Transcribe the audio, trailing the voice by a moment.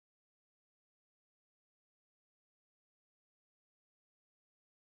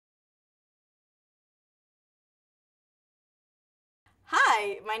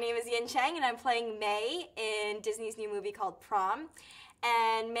Hi, my name is Yin Chang, and I'm playing May in Disney's new movie called Prom.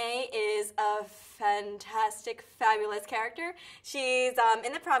 And May is a fantastic, fabulous character. She's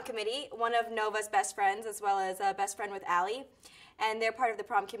in the prom committee, one of Nova's best friends, as well as a best friend with Allie. And they're part of the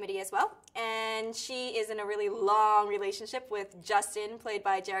prom committee as well. And she is in a really long relationship with Justin, played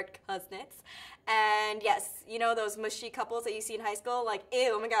by Jared Kuznets. And yes, you know those mushy couples that you see in high school? Like,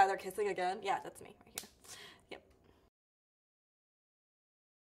 ew, oh my god, they're kissing again? Yeah, that's me right here. Yep.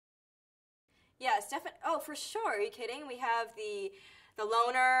 Yeah, Stefan. Oh, for sure. Are you kidding? We have the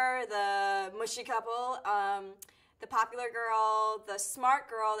loner, the mushy couple, the popular girl, the smart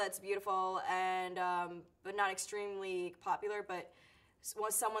girl that's beautiful and but not extremely popular, but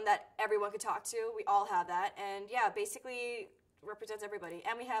was someone that everyone could talk to. We all have that, and yeah, basically represents everybody.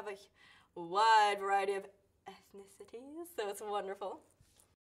 And we have a wide variety of ethnicities, so it's wonderful.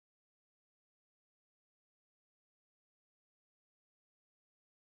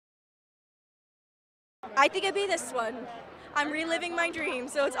 I think it'd be this one. I'm reliving my dream,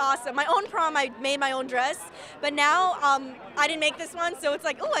 so it's awesome. My own prom, I made my own dress, but now I didn't make this one, so it's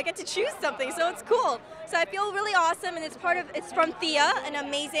like, oh, I get to choose something, so it's cool. So I feel really awesome, and it's from Thea, an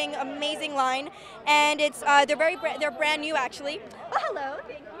amazing, amazing line, and they're brand new actually. Oh, hello,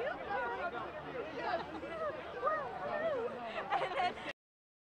 thank you.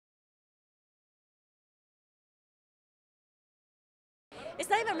 It's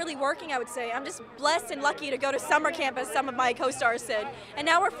not even really working, I would say. I'm just blessed and lucky to go to summer camp, as some of my co-stars said. And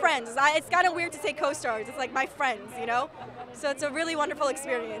now we're friends. It's kind of weird to say co-stars. It's like my friends, you know? So it's a really wonderful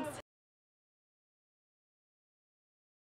experience.